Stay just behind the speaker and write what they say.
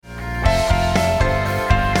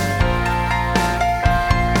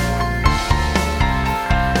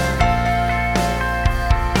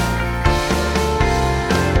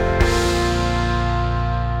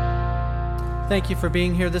Thank you for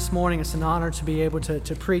being here this morning. It's an honor to be able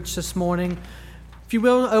to preach this morning. If you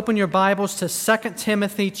will, open your Bibles to 2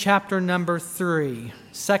 Timothy chapter number 3.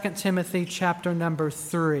 2 Timothy chapter number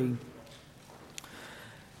 3.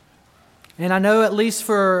 And I know at least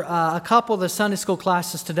for a couple of the Sunday school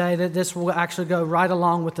classes today that this will actually go right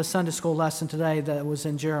along with the Sunday school lesson today that was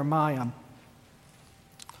in Jeremiah.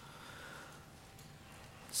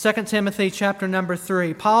 2 Timothy chapter number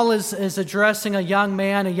 3. Paul is addressing a young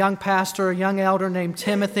man, a young pastor, a young elder named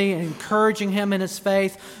Timothy, and encouraging him in his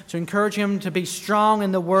faith, to encourage him to be strong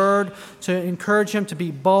in the Word, to encourage him to be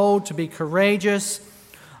bold, to be courageous.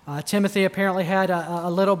 Timothy apparently had a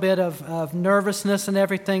little bit of nervousness and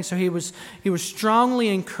everything, so he was strongly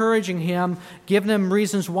encouraging him, giving him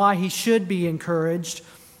reasons why he should be encouraged.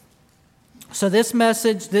 So this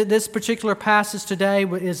message, this particular passage today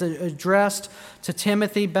is addressed to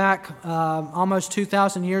Timothy back almost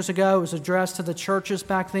 2,000 years ago. It was addressed to the churches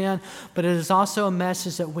back then, but it is also a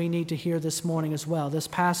message that we need to hear this morning as well. This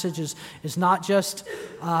passage is not just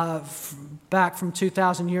back from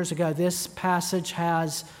 2,000 years ago. This passage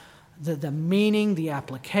has the meaning, the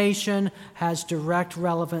application, has direct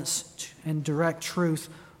relevance and direct truth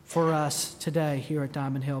for us today here at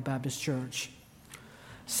Diamond Hill Baptist Church.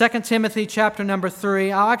 2 Timothy chapter number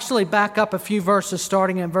 3. I'll actually back up a few verses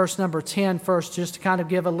starting in verse number 10 first, just to kind of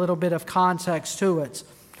give a little bit of context to it.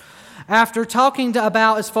 After talking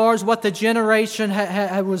about as far as what the generation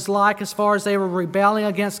was like, as far as they were rebelling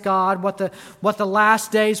against God, what the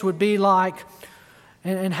last days would be like,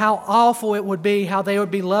 and how awful it would be, how they would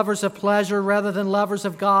be lovers of pleasure rather than lovers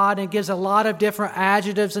of God. And it gives a lot of different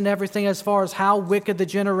adjectives and everything as far as how wicked the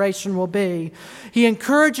generation will be. He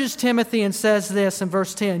encourages Timothy and says this in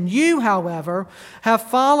verse 10, "You, however, have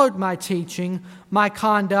followed my teaching, my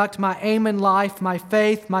conduct, my aim in life, my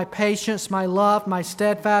faith, my patience, my love, my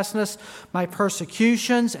steadfastness, my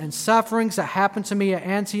persecutions and sufferings that happened to me at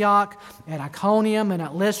Antioch, at Iconium, and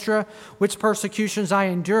at Lystra, which persecutions I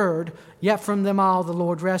endured, yet from them all the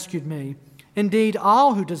Lord rescued me. Indeed,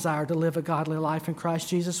 all who desire to live a godly life in Christ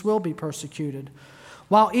Jesus will be persecuted,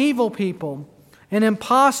 while evil people and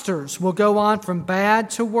impostors will go on from bad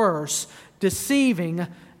to worse, deceiving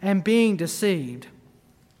and being deceived."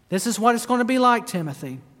 This is what it's going to be like,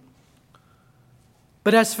 Timothy.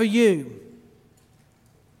 "But as for you,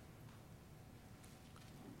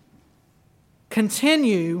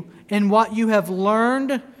 continue in what you have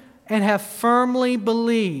learned and have firmly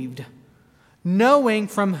believed, knowing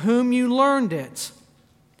from whom you learned it,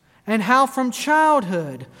 and how from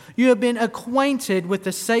childhood you have been acquainted with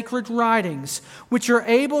the sacred writings, which are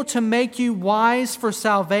able to make you wise for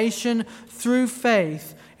salvation through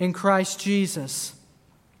faith in Christ Jesus.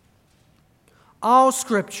 All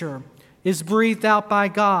Scripture is breathed out by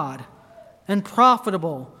God and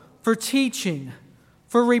profitable for teaching,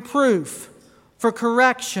 for reproof, for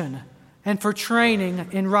correction, and for training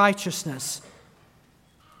in righteousness.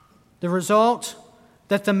 The result,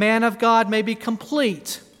 that the man of God may be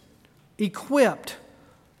complete, equipped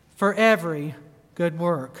for every good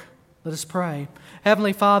work." Let us pray.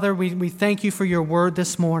 Heavenly Father, we thank you for your word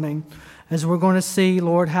this morning, as we're going to see,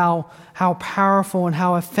 Lord, how powerful and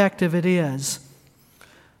how effective it is,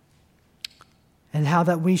 and how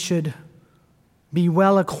that we should be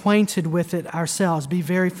well acquainted with it ourselves, be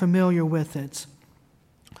very familiar with it.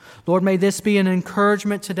 Lord, may this be an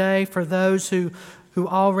encouragement today for those who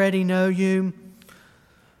already know you,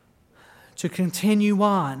 to continue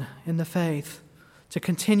on in the faith, to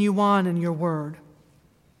continue on in your word.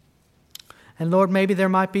 And Lord, maybe there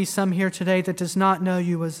might be some here today that does not know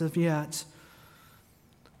you as of yet,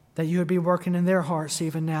 that you would be working in their hearts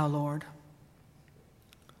even now, Lord,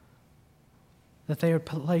 that they would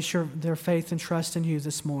place their faith and trust in you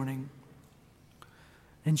this morning.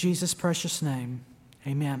 In Jesus' precious name,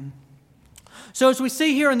 amen. So as we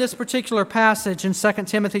see here in this particular passage in 2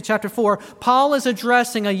 Timothy chapter 4, Paul is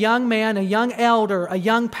addressing a young man, a young elder, a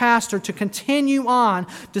young pastor to continue on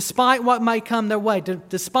despite what might come their way,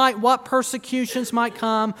 despite what persecutions might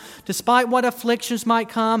come, despite what afflictions might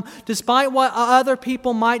come, despite what other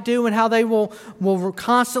people might do and how they will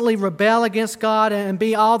constantly rebel against God and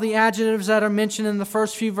be all the adjectives that are mentioned in the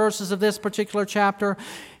first few verses of this particular chapter.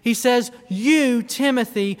 He says, "You,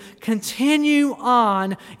 Timothy, continue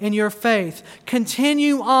on in your faith.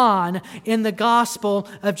 Continue on in the gospel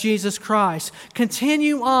of Jesus Christ.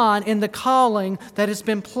 Continue on in the calling that has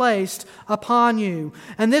been placed upon you."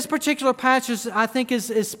 And this particular passage, I think,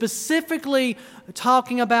 is specifically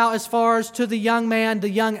talking about as far as to the young man, the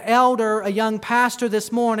young elder, a young pastor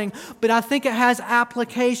this morning. But I think it has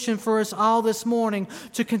application for us all this morning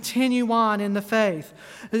to continue on in the faith.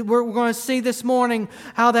 We're going to see this morning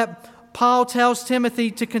how that Paul tells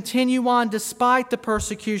Timothy to continue on despite the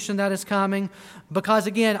persecution that is coming, because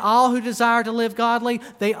again, all who desire to live godly,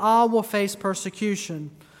 they all will face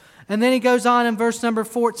persecution. And then he goes on in verse number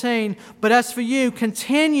 14, but as for you,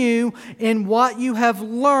 continue in what you have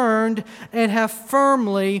learned and have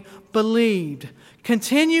firmly believed.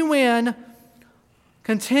 Continue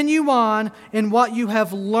on in what you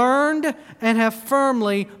have learned and have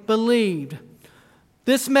firmly believed.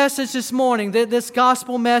 This message this morning, this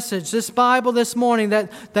gospel message, this Bible this morning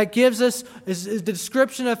that gives us is the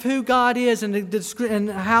description of who God is and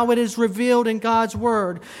how it is revealed in God's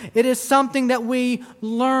Word. It is something that we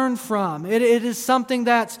learn from. It is something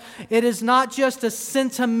it is not just a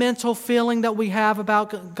sentimental feeling that we have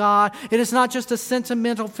about God. It is not just a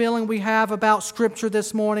sentimental feeling we have about Scripture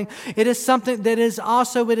this morning. It is something that is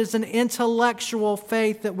also, it is an intellectual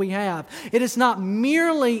faith that we have. It is not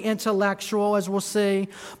merely intellectual, as we'll see,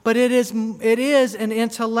 but it is an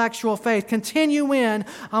intellectual faith. Continue in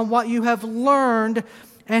on what you have learned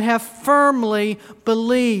and have firmly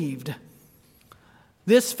believed.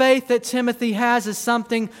 This faith that Timothy has is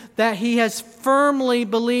something that he has firmly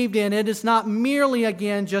believed in. It is not merely,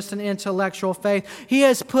 again, just an intellectual faith. He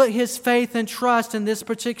has put his faith and trust in this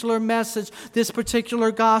particular message, this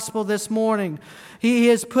particular gospel this morning. He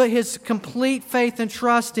has put his complete faith and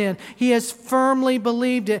trust in. He has firmly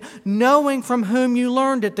believed it, knowing from whom you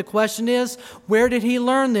learned it. The question is, where did he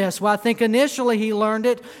learn this? Well, I think initially he learned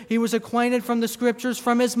it. He was acquainted from the Scriptures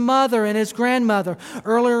from his mother and his grandmother.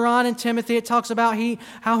 Earlier on in Timothy, it talks about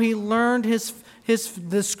how he learned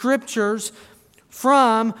the Scriptures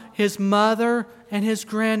from his mother and his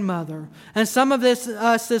grandmother. And some of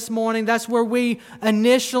us this morning, that's where we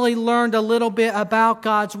initially learned a little bit about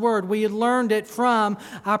God's Word. We learned it from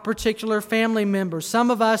our particular family members.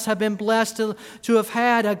 Some of us have been blessed to have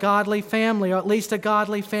had a godly family, or at least a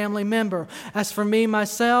godly family member. As for me,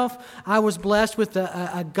 myself, I was blessed with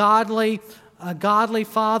a godly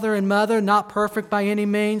father and mother, not perfect by any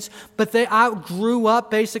means, but I grew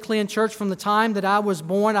up basically in church from the time that I was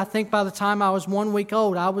born. I think by the time I was 1 week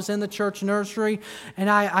old, I was in the church nursery,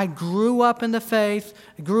 and I grew up in the faith,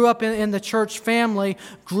 grew up in the church family,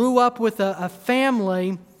 grew up with a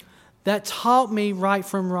family that taught me right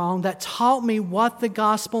from wrong, that taught me what the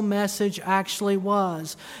gospel message actually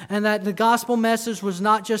was. And that the gospel message was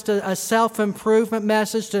not just a self-improvement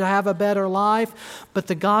message to have a better life, but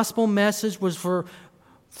the gospel message was for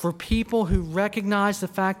people who recognized the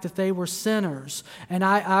fact that they were sinners. And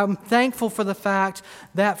I'm thankful for the fact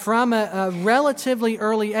that from a relatively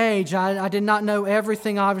early age, I did not know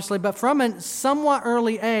everything obviously, but from a somewhat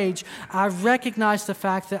early age, I recognized the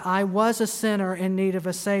fact that I was a sinner in need of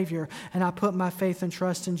a Savior, and I put my faith and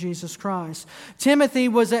trust in Jesus Christ. Timothy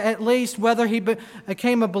was at least, whether he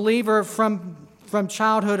became a believer from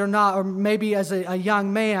childhood or not, or maybe as a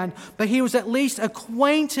young man, but he was at least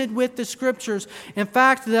acquainted with the Scriptures. In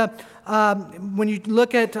fact, when you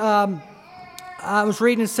look at, I was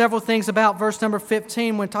reading several things about verse number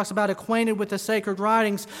 15 when it talks about acquainted with the sacred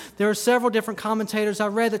writings. There are several different commentators I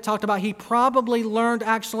read that talked about he probably learned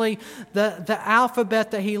actually the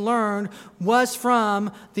alphabet that he learned was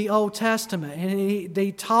from the Old Testament. And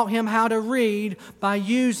they taught him how to read by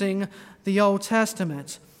using the Old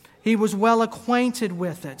Testament. He was well acquainted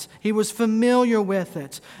with it. He was familiar with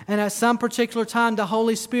it. And at some particular time, the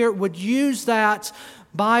Holy Spirit would use that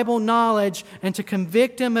Bible knowledge and to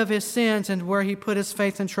convict him of his sins and where he put his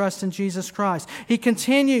faith and trust in Jesus Christ.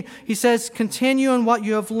 He says, continue in what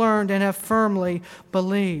you have learned and have firmly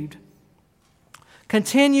believed.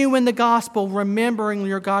 Continue in the gospel, remembering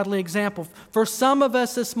your godly example. For some of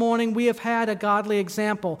us this morning, we have had a godly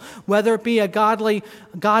example, whether it be a godly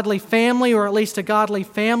family or at least a godly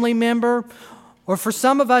family member. Or for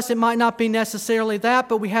some of us, it might not be necessarily that,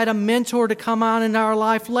 but we had a mentor to come on in our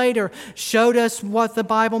life later, showed us what the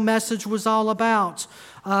Bible message was all about.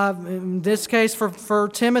 In this case, for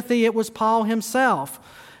Timothy, it was Paul himself.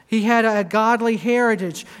 He had a godly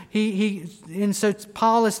heritage. And so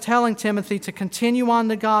Paul is telling Timothy to continue on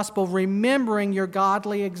the gospel, remembering your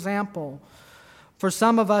godly example. For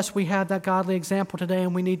some of us, we have that godly example today,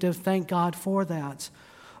 and we need to thank God for that.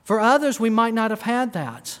 For others, we might not have had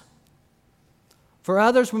that. For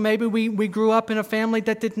others, maybe we grew up in a family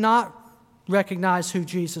that did not recognize who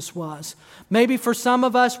Jesus was. Maybe for some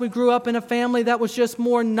of us, we grew up in a family that was just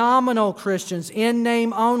more nominal Christians, in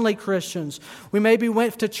name only Christians. We maybe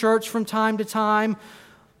went to church from time to time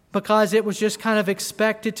because it was just kind of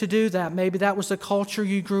expected to do that. Maybe that was the culture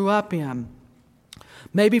you grew up in.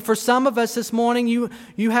 Maybe for some of us this morning, you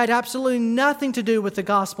had absolutely nothing to do with the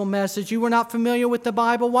gospel message. You were not familiar with the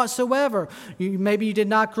Bible whatsoever. Maybe you did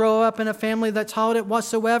not grow up in a family that taught it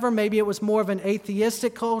whatsoever. Maybe it was more of an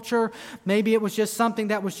atheistic culture. Maybe it was just something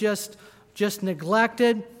that was just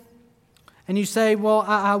neglected. And you say, well,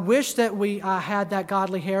 I wish that I had that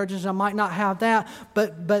godly heritage. I might not have that.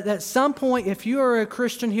 But at some point, if you are a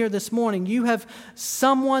Christian here this morning, you have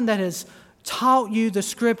someone that has taught you the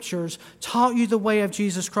Scriptures, taught you the way of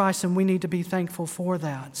Jesus Christ, and we need to be thankful for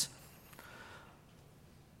that.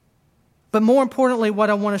 But more importantly, what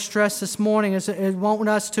I want to stress this morning is I want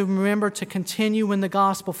us to remember to continue in the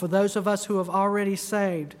gospel for those of us who have already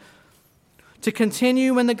saved. To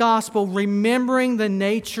continue in the gospel, remembering the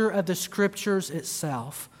nature of the Scriptures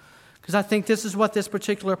itself. Because I think this is what this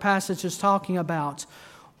particular passage is talking about.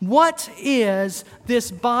 What is this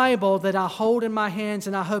Bible that I hold in my hands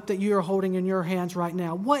and I hope that you are holding in your hands right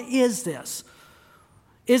now? What is this?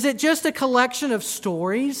 Is it just a collection of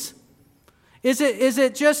stories? Is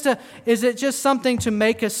it just something to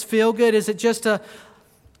make us feel good? Is it just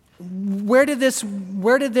where did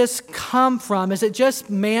this come from? Is it just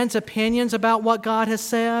man's opinions about what God has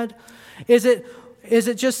said? Is it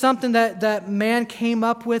just something that man came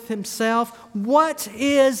up with himself? What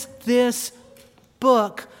is this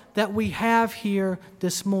book that we have here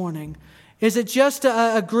this morning? Is it just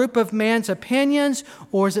a group of man's opinions,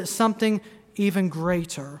 or is it something even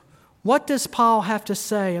greater? What does Paul have to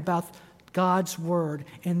say about God's Word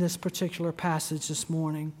in this particular passage this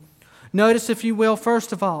morning? Notice, if you will,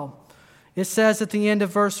 first of all, it says at the end of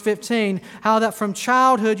verse 15, how that from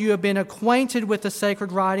childhood you have been acquainted with the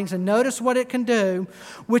sacred writings, and notice what it can do,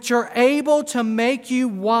 which are able to make you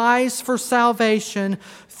wise for salvation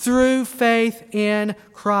through faith in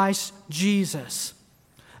Christ Jesus.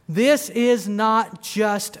 This is not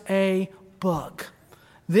just a book.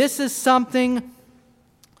 This is something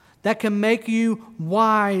that can make you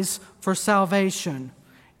wise for salvation.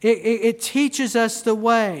 It teaches us the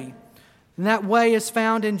way. And that way is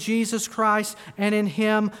found in Jesus Christ and in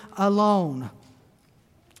Him alone.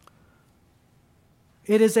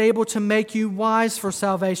 It is able to make you wise for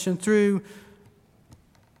salvation through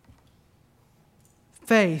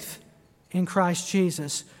faith in Christ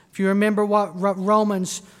Jesus. If you remember what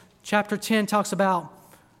Romans chapter 10 talks about,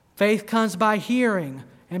 faith comes by hearing.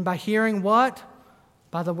 And by hearing what?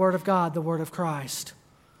 By the Word of God, the Word of Christ.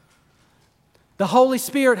 The Holy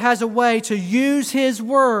Spirit has a way to use His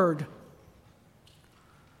Word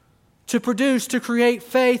to produce, to create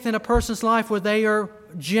faith in a person's life where they are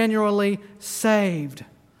genuinely saved.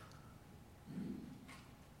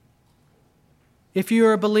 If you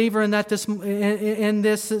are a believer in that this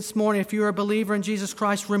morning, if you are a believer in Jesus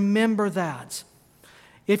Christ, remember that.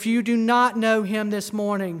 If you do not know Him this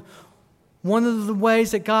morning, one of the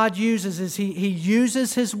ways that God uses is He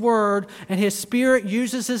uses His Word, and His Spirit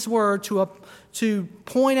uses His Word to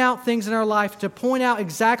point out things in our life, to point out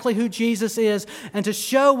exactly who Jesus is, and to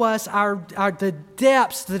show us the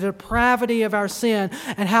depths, the depravity of our sin,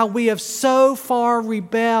 and how we have so far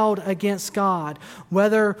rebelled against God,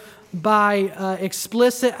 whether by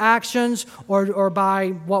explicit actions or by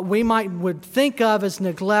what we would think of as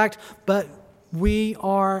neglect, but we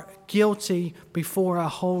are guilty before a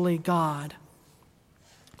holy God.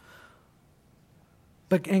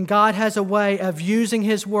 And God has a way of using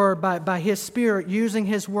His Word, by His Spirit, using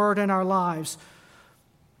His Word in our lives.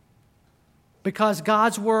 Because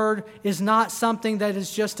God's Word is not something that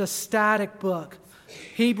is just a static book.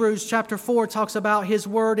 Hebrews chapter 4 talks about His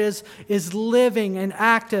Word is living and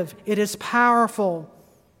active. It is powerful.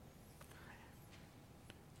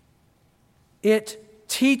 It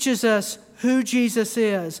teaches us who Jesus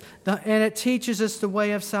is, and it teaches us the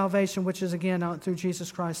way of salvation, which is, again, through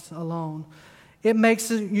Jesus Christ alone. It makes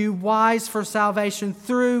you wise for salvation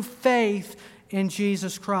through faith in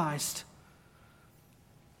Jesus Christ.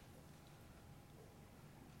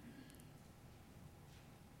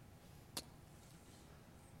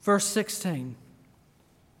 Verse 16.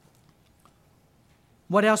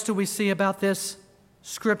 What else do we see about this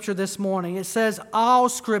Scripture this morning? It says all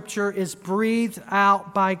Scripture is breathed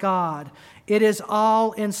out by God. It is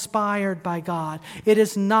all inspired by God. It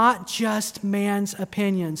is not just man's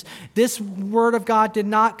opinions. This Word of God did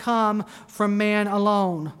not come from man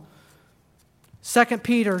alone. 2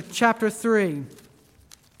 Peter chapter 3.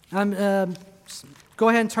 Go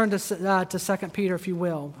ahead and turn to 2 Peter if you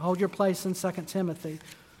will. Hold your place in 2 Timothy.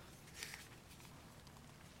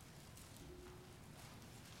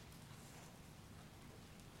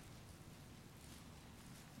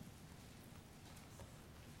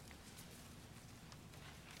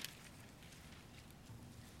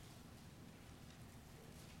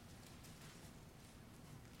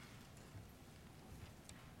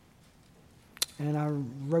 and I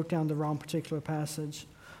wrote down the wrong particular passage.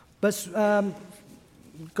 But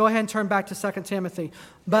go ahead and turn back to 2 Timothy.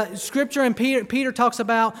 But Scripture, and Peter talks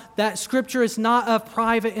about that Scripture is not of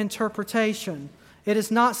private interpretation. It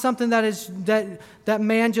is not something that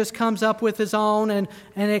man just comes up with his own and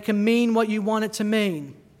it can mean what you want it to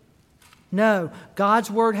mean. No,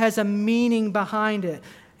 God's Word has a meaning behind it.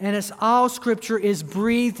 And it's all Scripture is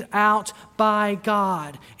breathed out by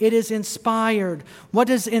God. It is inspired. What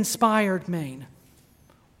does inspired mean?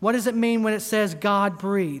 What does it mean when it says God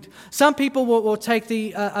breathed? Some people will take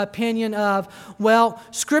the opinion of, well,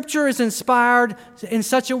 Scripture is inspired in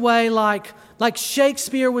such a way like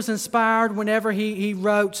Shakespeare was inspired whenever he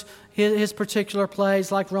wrote his particular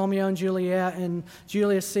plays, like Romeo and Juliet and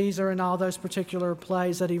Julius Caesar and all those particular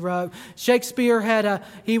plays that he wrote. Shakespeare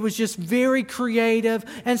he was just very creative,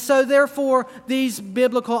 and so therefore these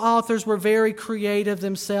biblical authors were very creative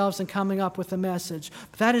themselves in coming up with a message.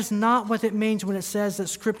 But that is not what it means when it says that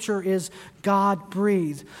Scripture is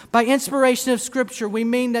God-breathed. By inspiration of Scripture, we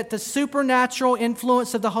mean that the supernatural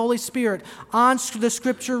influence of the Holy Spirit on the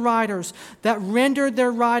Scripture writers that rendered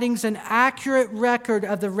their writings an accurate record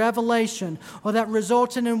of the revelation, or that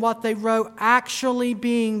resulted in what they wrote actually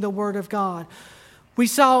being the Word of God. We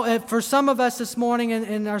saw, for some of us this morning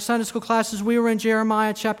in our Sunday school classes, we were in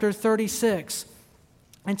Jeremiah chapter 36.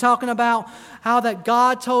 And talking about how that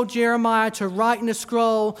God told Jeremiah to write in a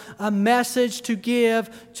scroll a message to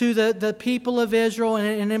give to the people of Israel,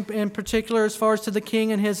 and in particular as far as to the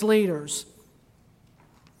king and his leaders.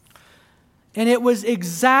 And it was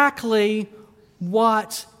exactly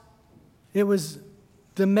what it was.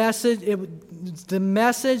 The message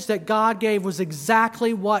that God gave was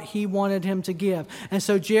exactly what He wanted him to give. And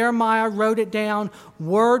so Jeremiah wrote it down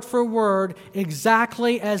word for word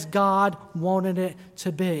exactly as God wanted it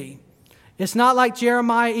to be. It's not like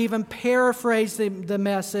Jeremiah even paraphrased the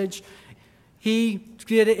message. He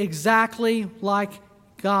did it exactly like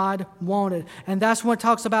God wanted. And that's what it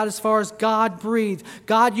talks about as far as God breathed.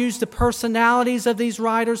 God used the personalities of these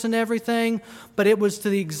writers and everything, but it was to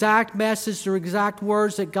the exact message, the exact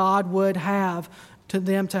words that God would have to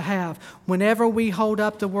them to have. Whenever we hold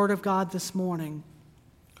up the Word of God this morning,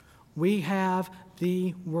 we have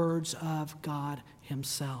the words of God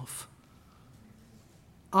Himself.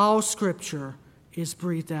 All Scripture is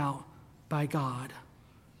breathed out by God.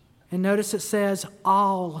 And notice it says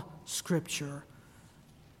all Scripture.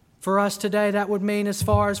 For us today, that would mean as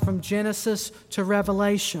far as from Genesis to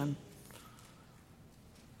Revelation.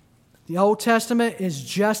 The Old Testament is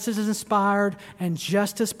just as inspired and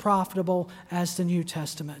just as profitable as the New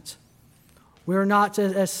Testament. We're not,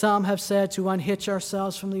 as some have said, to unhitch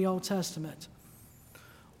ourselves from the Old Testament.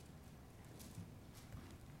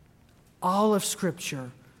 All of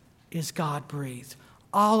Scripture is God-breathed.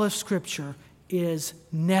 All of Scripture is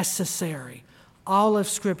necessary. All of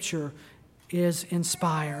Scripture is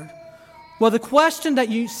inspired. Well, the question that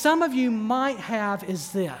some of you might have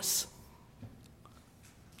is this: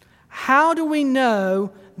 how do we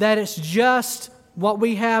know that it's just what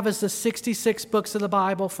we have as the 66 books of the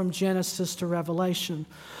Bible from Genesis to Revelation?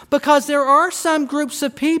 Because there are some groups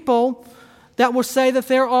of people that will say that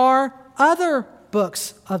there are other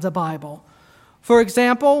books of the Bible. For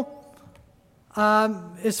example,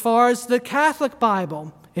 as far as the Catholic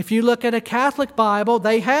Bible, if you look at a Catholic Bible,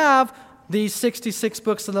 they have these 66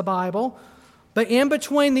 books of the Bible, but in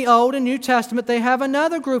between the Old and New Testament, they have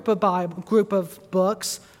another group of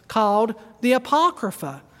books called the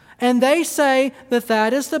Apocrypha, and they say that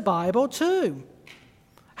that is the Bible too.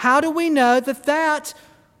 How do we know that that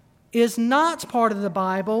is not part of the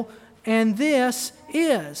Bible and this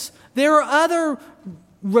is? There are other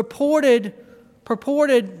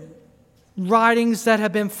purported writings that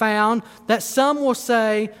have been found that some will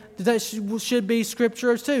say that should be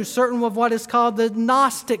Scripture too. Certain of what is called the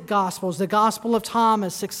Gnostic Gospels, the Gospel of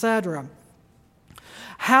Thomas, etc.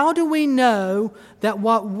 How do we know that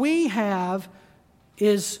what we have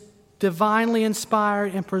is divinely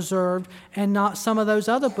inspired and preserved and not some of those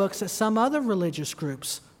other books that some other religious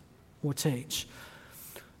groups will teach?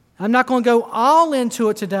 I'm not going to go all into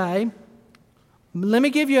it today. Let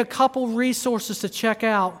me give you a couple resources to check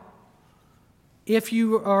out if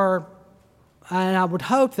you are, and I would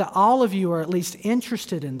hope that all of you are at least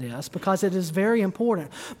interested in this, because it is very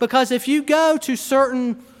important. Because if you go to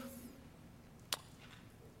certain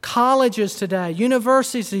colleges today,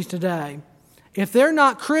 universities today, if they're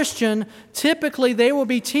not Christian, typically they will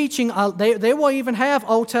be teaching, they will even have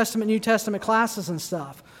Old Testament, New Testament classes and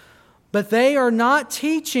stuff. But they are not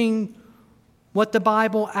teaching what the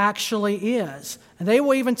Bible actually is. And they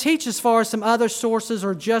will even teach as far as some other sources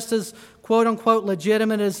are just as quote-unquote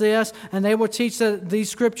legitimate as this, and they will teach that these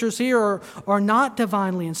scriptures here are not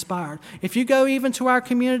divinely inspired. If you go even to our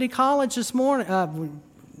community college this morning,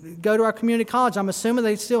 go to our community college, I'm assuming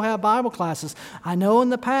they still have Bible classes. I know in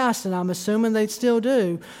the past, and I'm assuming they still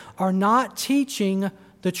do, are not teaching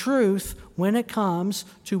the truth when it comes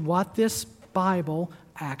to what this Bible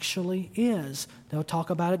actually is. They'll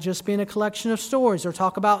talk about it just being a collection of stories. They'll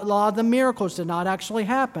talk about a lot of the miracles did not actually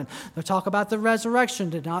happen. They'll talk about the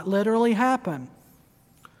resurrection did not literally happen.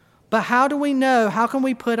 But how do we know? How can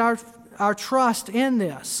we put our trust in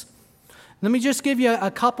this? Let me just give you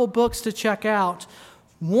a couple books to check out.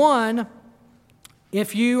 One,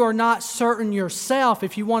 if you are not certain yourself,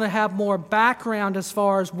 if you want to have more background as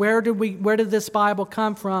far as where did this Bible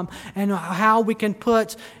come from and how we can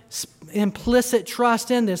put implicit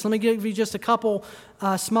trust in this, let me give you just a couple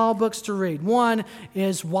small books to read. One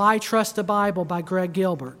is Why Trust the Bible by Greg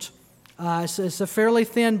Gilbert. It's a fairly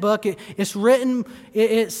thin book. It's written,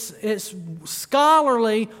 it's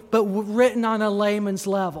scholarly, but written on a layman's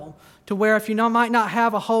level, to where if you might not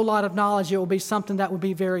have a whole lot of knowledge, it will be something that would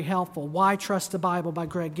be very helpful. Why Trust the Bible by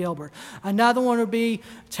Greg Gilbert. Another one would be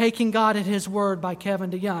Taking God at His Word by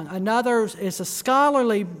Kevin DeYoung. Another is a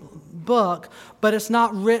scholarly book, but it's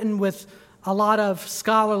not written with a lot of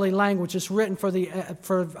scholarly language. It's written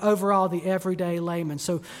for overall the everyday layman.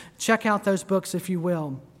 So check out those books if you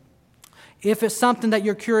will. If it's something that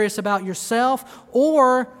you're curious about yourself,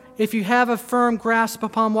 or if you have a firm grasp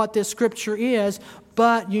upon what this scripture is,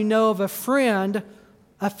 but you know of a friend,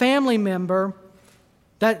 a family member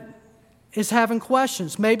that is having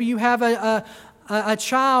questions. Maybe you have a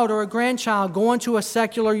child or a grandchild going to a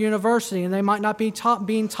secular university and they might not be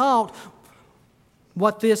being taught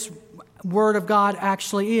what this Word of God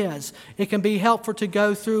actually is. It can be helpful to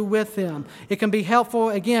go through with them. It can be helpful,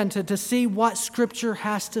 again, to see what Scripture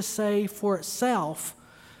has to say for itself.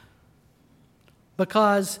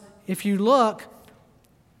 Because if you look,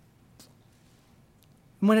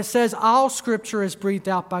 when it says all Scripture is breathed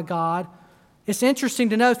out by God, it's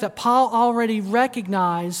interesting to note that Paul already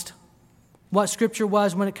recognized what Scripture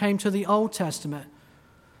was when it came to the Old Testament.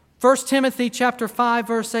 1 Timothy chapter 5,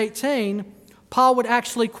 verse 18, Paul would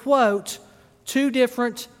actually quote two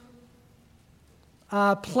different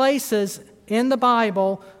places in the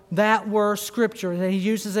Bible that were Scripture, and he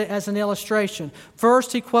uses it as an illustration.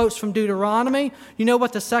 First, he quotes from Deuteronomy. You know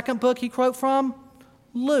what the second book he quotes from?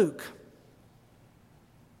 Luke.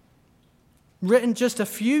 Written just a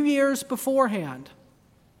few years beforehand.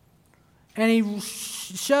 And he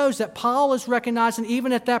shows that Paul is recognizing,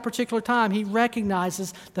 even at that particular time, he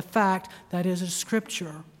recognizes the fact that it is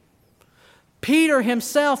Scripture. Peter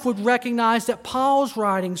himself would recognize that Paul's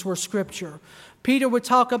writings were Scripture. Peter would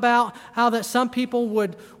talk about how that some people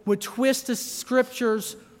would twist the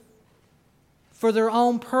Scriptures for their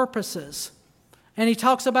own purposes. And he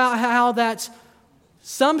talks about how that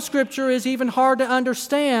some Scripture is even hard to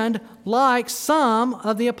understand, like some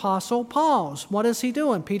of the Apostle Paul's. What is he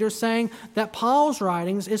doing? Peter's saying that Paul's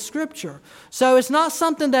writings is Scripture. So it's not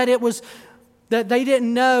something that they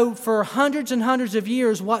didn't know for hundreds and hundreds of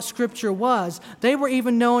years what Scripture was. They were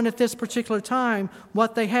even knowing at this particular time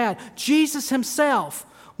what they had. Jesus himself,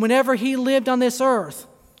 whenever he lived on this earth,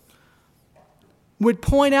 would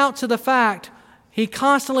point out to the fact, he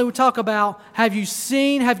constantly would talk about, have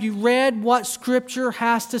you read what Scripture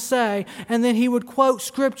has to say? And then he would quote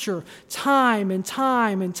Scripture time and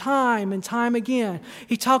time and time and time again.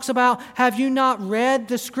 He talks about, have you not read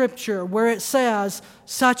the Scripture where it says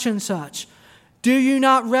such and such? Do you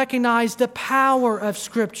not recognize the power of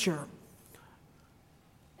Scripture?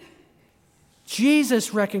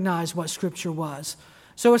 Jesus recognized what Scripture was.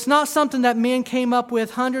 So it's not something that men came up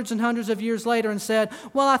with hundreds and hundreds of years later and said,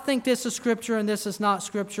 well, I think this is Scripture and this is not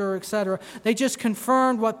Scripture, etc. They just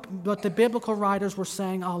confirmed what the biblical writers were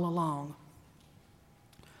saying all along.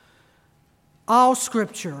 All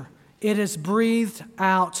Scripture, it is breathed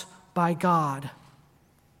out by God.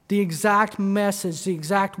 The exact message, the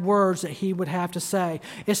exact words that He would have to say.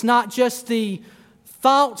 It's not just the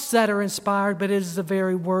thoughts that are inspired, but it is the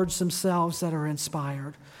very words themselves that are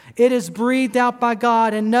inspired. It is breathed out by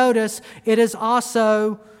God, and notice it is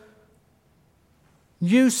also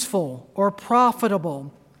useful or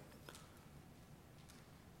profitable.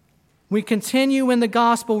 We continue in the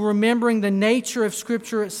gospel remembering the nature of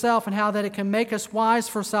Scripture itself and how that it can make us wise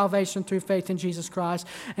for salvation through faith in Jesus Christ,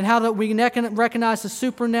 and how that we recognize the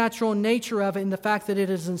supernatural nature of it in the fact that it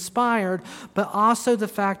is inspired, but also the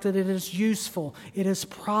fact that it is useful, it is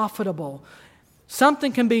profitable.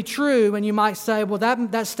 Something can be true, and you might say, well,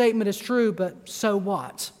 that statement is true, but so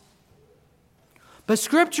what? But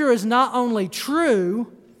Scripture is not only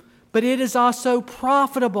true, but it is also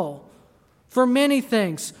profitable. for many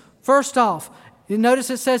things. First off, you notice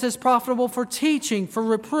it says it's profitable for teaching, for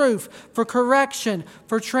reproof, for correction,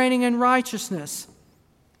 for training in righteousness.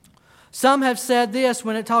 Some have said this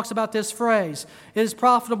when it talks about this phrase. It is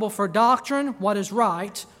profitable for doctrine, what is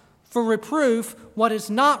right, for reproof, what is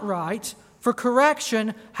not right, for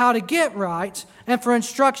correction, how to get right, and for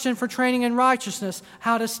instruction, for training in righteousness,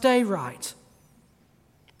 how to stay right.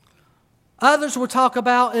 Others will talk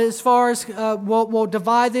about, as far as, we'll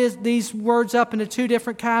divide these words up into two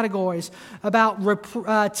different categories,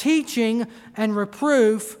 about teaching and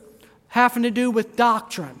reproof having to do with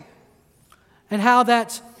doctrine, and how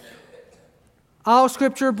that all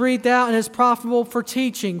Scripture breathed out and is profitable for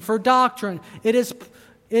teaching, for doctrine. It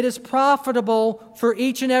is profitable for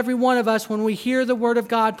each and every one of us when we hear the Word of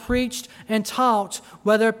God preached and taught,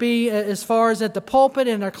 whether it be as far as at the pulpit,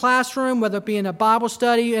 in our classroom, whether it be in a Bible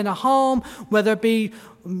study in a home, whether it be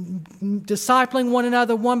discipling one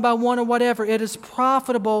another one by one or whatever. It is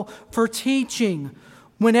profitable for teaching.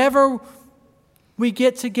 Whenever we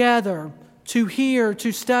get together to hear,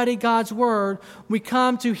 to study God's Word, we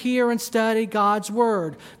come to hear and study God's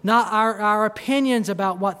Word. Not our opinions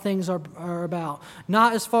about what things are about.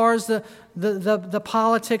 Not as far as the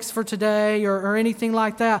politics for today or anything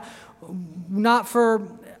like that. Not for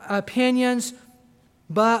opinions,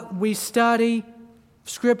 but we study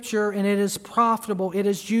Scripture, and it is profitable. It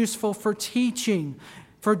is useful for teaching,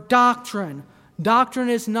 for doctrine. Doctrine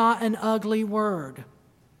is not an ugly word.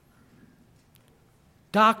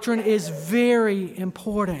 Doctrine is very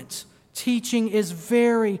important. Teaching is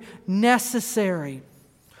very necessary.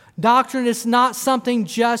 Doctrine is not something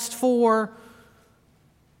just for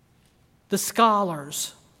the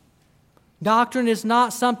scholars. Doctrine is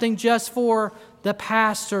not something just for the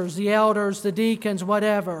pastors, the elders, the deacons,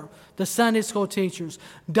 whatever, the Sunday school teachers.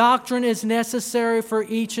 Doctrine is necessary for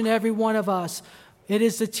each and every one of us. It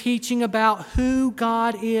is the teaching about who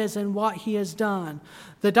God is and what He has done.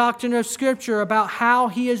 The doctrine of Scripture about how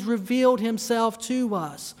He has revealed Himself to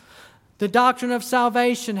us. The doctrine of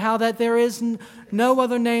salvation, how that there is no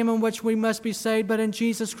other name in which we must be saved but in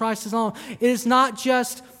Jesus Christ alone.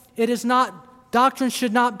 Doctrine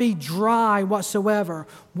should not be dry whatsoever.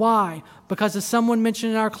 Why? Because as someone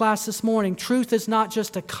mentioned in our class this morning, truth is not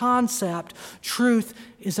just a concept. Truth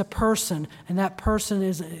is a person, and that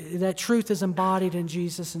truth is embodied in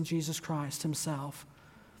Jesus and Jesus Christ Himself.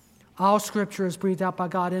 All Scripture is breathed out by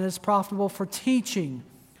God and is profitable for teaching,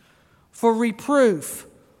 for reproof,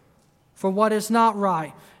 for what is not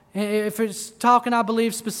right. And if it's talking, I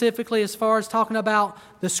believe, specifically as far as talking about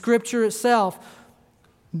the Scripture itself,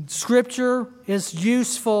 Scripture is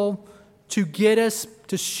useful to get us,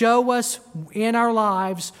 to show us in our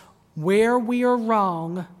lives where we are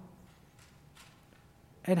wrong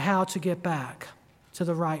and how to get back to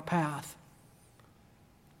the right path.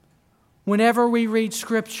 Whenever we read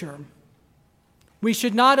Scripture, we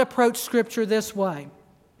should not approach Scripture this way.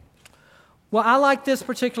 Well, I like this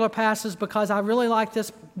particular passage because I really like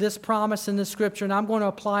this promise in the Scripture, and I'm going to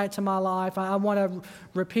apply it to my life. I want to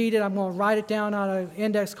repeat it. I'm going to write it down on an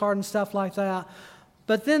index card and stuff like that.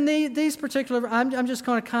 But then these particular, I'm just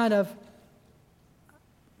going to kind of,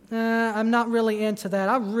 I'm not really into that.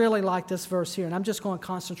 I really like this verse here, and I'm just going to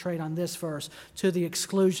concentrate on this verse to the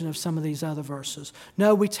exclusion of some of these other verses.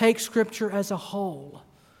 No, we take Scripture as a whole.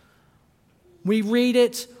 We read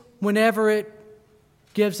it whenever it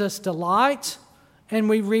gives us delight, and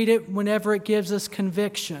we read it whenever it gives us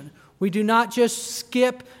conviction. We do not just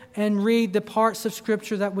skip and read the parts of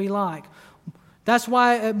Scripture that we like. That's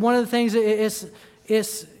why one of the things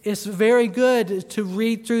it's very good to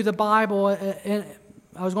read through the Bible.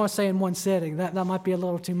 I was going to say in one sitting. That might be a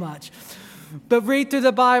little too much. But read through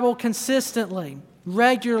the Bible consistently,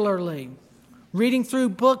 regularly. Reading through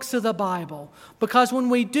books of the Bible. Because when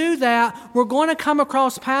we do that, we're going to come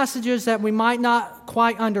across passages that we might not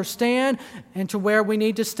quite understand and to where we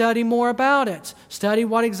need to study more about it. Study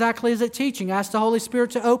what exactly is it teaching. Ask the Holy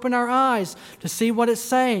Spirit to open our eyes to see what it's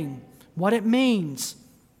saying, what it means.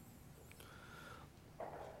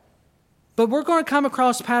 But we're going to come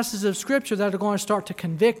across passages of Scripture that are going to start to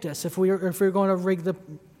convict us if we're going to read the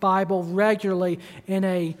Bible regularly in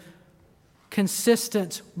a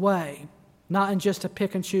consistent way. Not in just a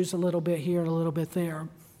pick and choose a little bit here and a little bit there.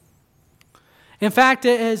 In fact,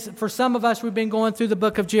 for some of us, we've been going through the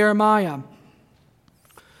book of Jeremiah.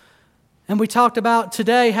 And we talked about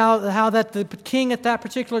today how that the king at that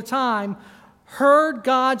particular time heard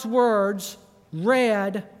God's words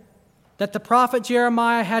read that the prophet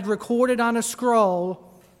Jeremiah had recorded on a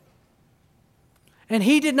scroll, and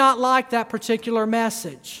he did not like that particular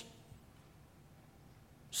message.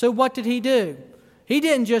 So what did he do? He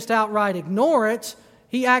didn't just outright ignore it.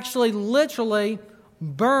 He actually literally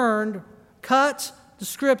burned, cut the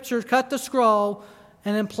Scripture, cut the scroll,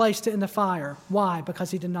 and then placed it in the fire. Why?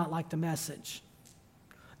 Because he did not like the message.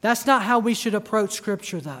 That's not how we should approach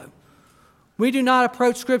Scripture, though. We do not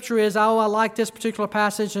approach Scripture as, oh, I like this particular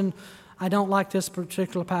passage and I don't like this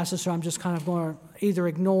particular passage, so I'm just kind of going to either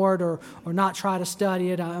ignore it or not try to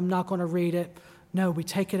study it. I'm not going to read it. No, we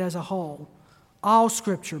take it as a whole. All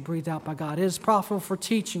Scripture breathed out by God. It is profitable for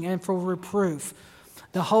teaching and for reproof.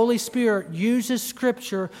 The Holy Spirit uses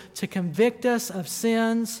Scripture to convict us of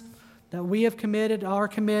sins that we have committed, are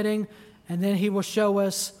committing, and then He will show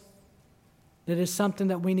us that it's something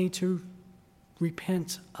that we need to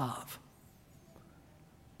repent of.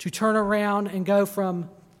 To turn around and go from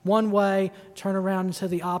one way, turn around into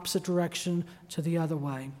the opposite direction to the other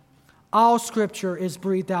way. All Scripture is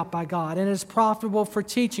breathed out by God and is profitable for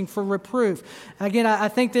teaching, for reproof. Again, I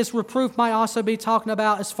think this reproof might also be talking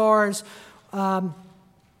about as far as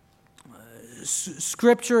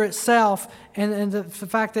Scripture itself and the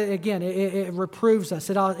fact that, again, it reproves us.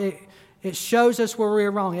 It shows us where we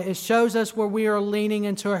are wrong. It shows us where we are leaning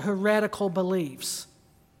into heretical beliefs.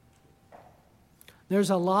 There's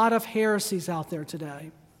a lot of heresies out there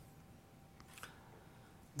today.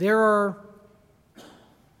 There are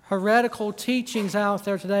heretical teachings out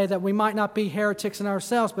there today that we might not be heretics in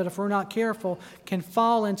ourselves, but if we're not careful, can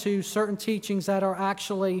fall into certain teachings that are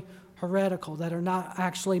actually heretical, that are not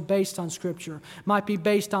actually based on Scripture. Might be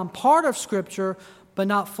based on part of Scripture, but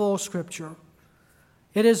not full Scripture.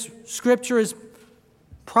 Scripture is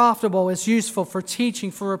profitable, it's useful for teaching,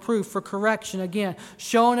 for reproof, for correction, again,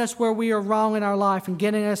 showing us where we are wrong in our life and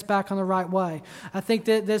getting us back on the right way. I think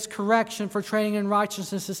that this correction for training in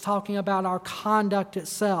righteousness is talking about our conduct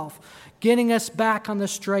itself, getting us back on the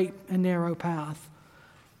straight and narrow path.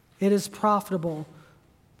 It is profitable,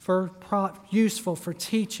 useful for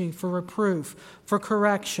teaching, for reproof, for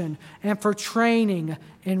correction, and for training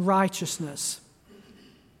in righteousness.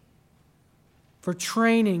 For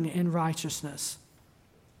training in righteousness.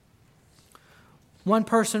 One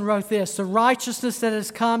person wrote this: the righteousness that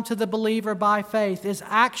has come to the believer by faith is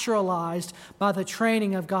actualized by the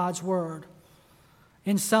training of God's Word.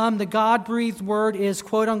 In sum, the God-breathed Word is,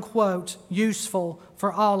 quote unquote, useful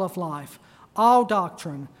for all of life, all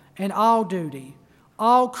doctrine and all duty,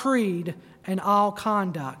 all creed and all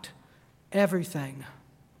conduct, everything.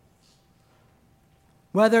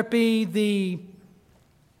 Whether it be the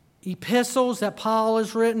epistles that Paul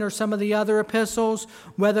has written or some of the other epistles,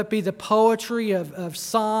 whether it be the poetry of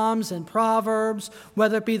Psalms and Proverbs,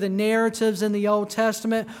 whether it be the narratives in the Old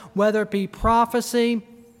Testament, whether it be prophecy,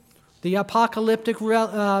 the apocalyptic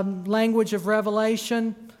language of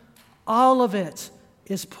Revelation, all of it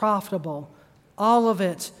is profitable. All of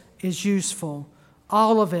it is useful.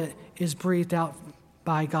 All of it is breathed out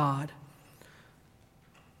by God.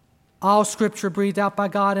 All Scripture breathed out by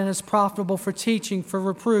God and is profitable for teaching, for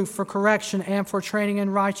reproof, for correction, and for training in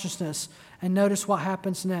righteousness. And notice what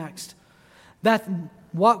happens next.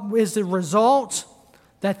 What is the result?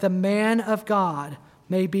 That the man of God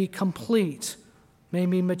may be complete, may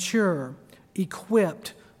be mature,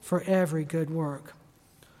 equipped for every good work.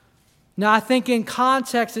 Now, I think in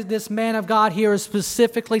context that this man of God here is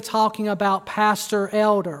specifically talking about pastor,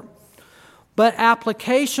 elder. But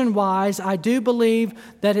application-wise, I do believe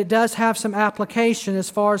that it does have some application as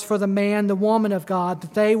far as for the man, the woman of God,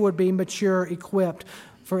 that they would be mature, equipped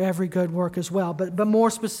for every good work as well. But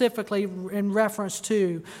more specifically in reference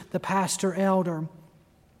to the pastor, elder.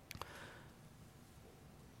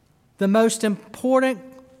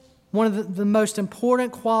 One of the most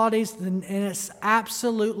important qualities, and it's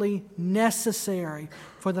absolutely necessary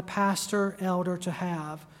for the pastor, elder to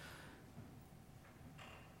have,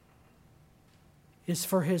 is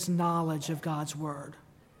for his knowledge of God's Word.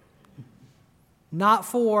 Not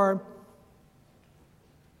for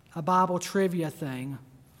a Bible trivia thing,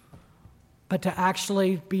 but to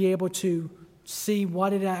actually be able to see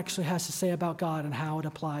what it actually has to say about God and how it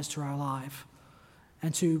applies to our life.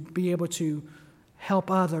 And to be able to help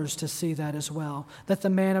others to see that as well. That the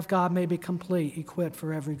man of God may be complete, equipped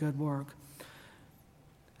for every good work.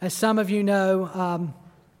 As some of you know,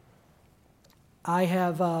 I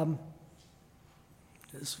have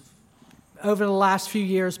over the last few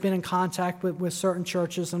years been in contact with certain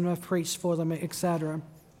churches and have preached for them, etc.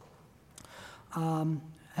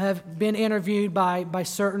 Have been interviewed by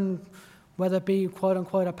certain, whether it be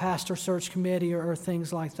quote-unquote a pastor search committee or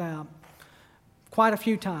things like that. Quite a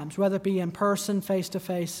few times, whether it be in person,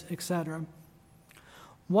 face-to-face, etc.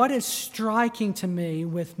 What is striking to me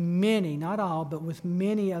with many, not all, but with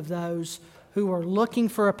many of those who are looking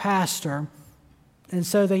for a pastor, and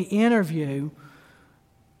so they interview,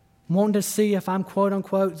 wanting to see if I'm quote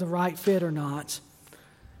unquote the right fit or not,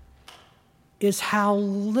 is how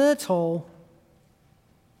little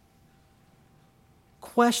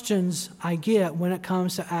questions I get when it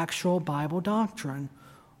comes to actual Bible doctrine.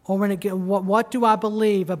 Or when what do I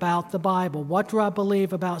believe about the Bible? What do I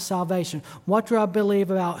believe about salvation? What do I believe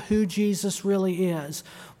about who Jesus really is?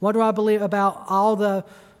 What do I believe about all the,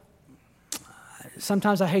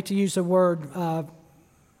 sometimes I hate to use the word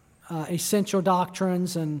essential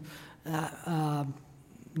doctrines and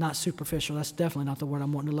not superficial, that's definitely not the word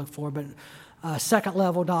I'm wanting to look for, but second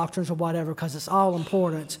level doctrines or whatever, because it's all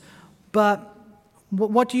important. But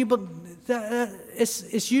what do you believe?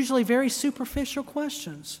 It's usually very superficial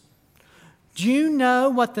questions. Do you know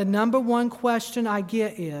what the number one question I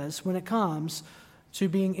get is when it comes to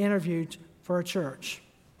being interviewed for a church?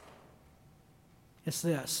 It's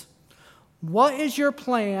this. What is your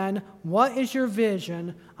plan? What is your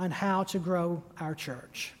vision on how to grow our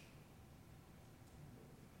church?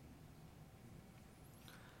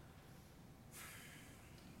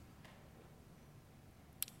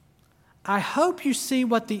 I hope you see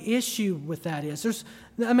what the issue with that is.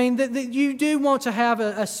 You do want to have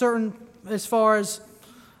a certain, as far as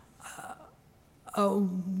a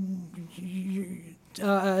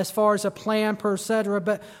plan per cetera,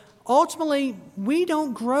 but ultimately we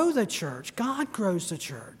don't grow the church. God grows the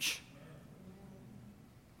church.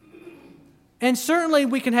 And certainly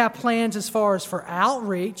we can have plans as far as for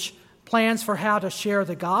outreach, plans for how to share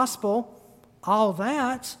the gospel, all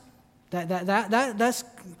that's.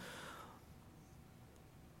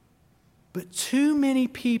 But too many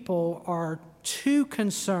people are too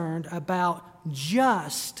concerned about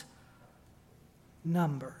just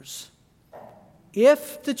numbers.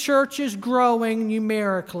 If the church is growing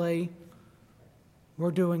numerically,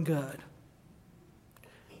 we're doing good.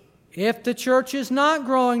 If the church is not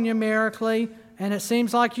growing numerically and it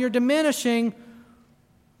seems like you're diminishing,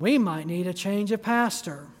 we might need a change of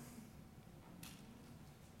pastor.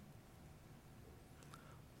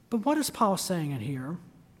 But what is Paul saying in here?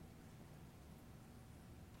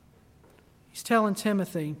 He's telling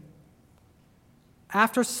Timothy,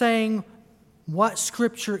 after saying what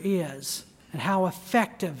Scripture is and how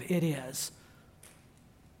effective it is,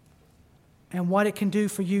 and what it can do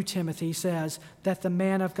for you, Timothy, he says, that the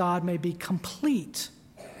man of God may be complete,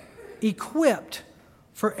 equipped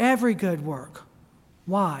for every good work.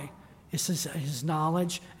 Why? It's his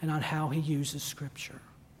knowledge and on how he uses Scripture.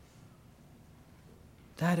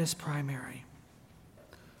 That is primary.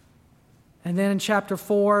 And then in chapter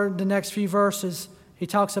 4, the next few verses, he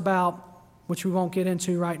talks about, which we won't get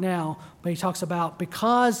into right now, but he talks about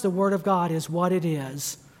because the Word of God is what it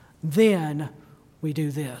is, then we do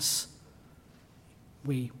this.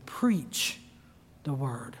 We preach the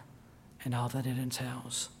Word and all that it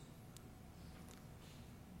entails.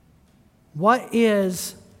 What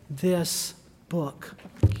is this book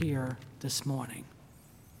here this morning?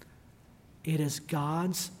 It is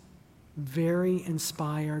God's very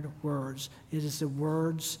inspired words. It is the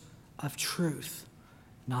words of truth,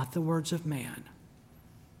 not the words of man.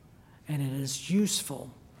 And it is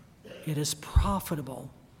useful, it is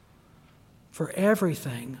profitable for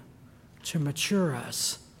everything to mature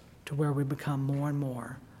us to where we become more and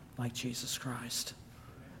more like Jesus Christ.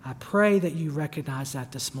 I pray that you recognize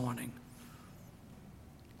that this morning.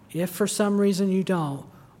 If for some reason you don't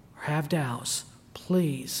or have doubts,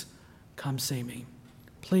 please come see me.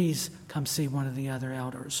 Please come see one of the other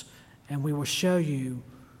elders, and we will show you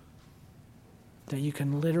that you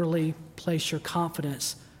can literally place your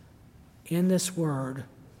confidence in this word,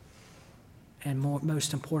 and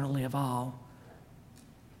most importantly of all,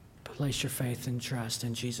 place your faith and trust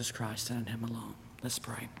in Jesus Christ and in Him alone. Let's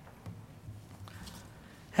pray.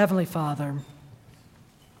 Heavenly Father,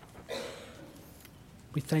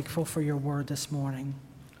 we're thankful for your word this morning.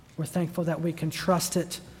 We're thankful that we can trust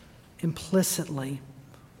it implicitly,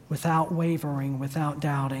 without wavering, without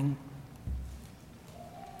doubting.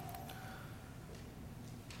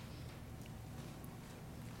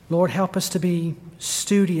 Lord, help us to be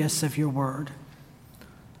studious of your word,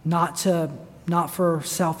 not for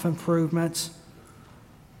self-improvement,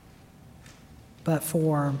 but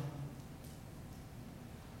for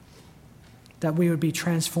that we would be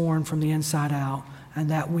transformed from the inside out,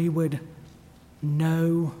 and that we would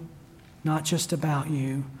know not just about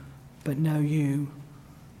you, but know you.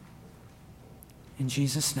 In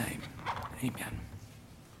Jesus' name, amen.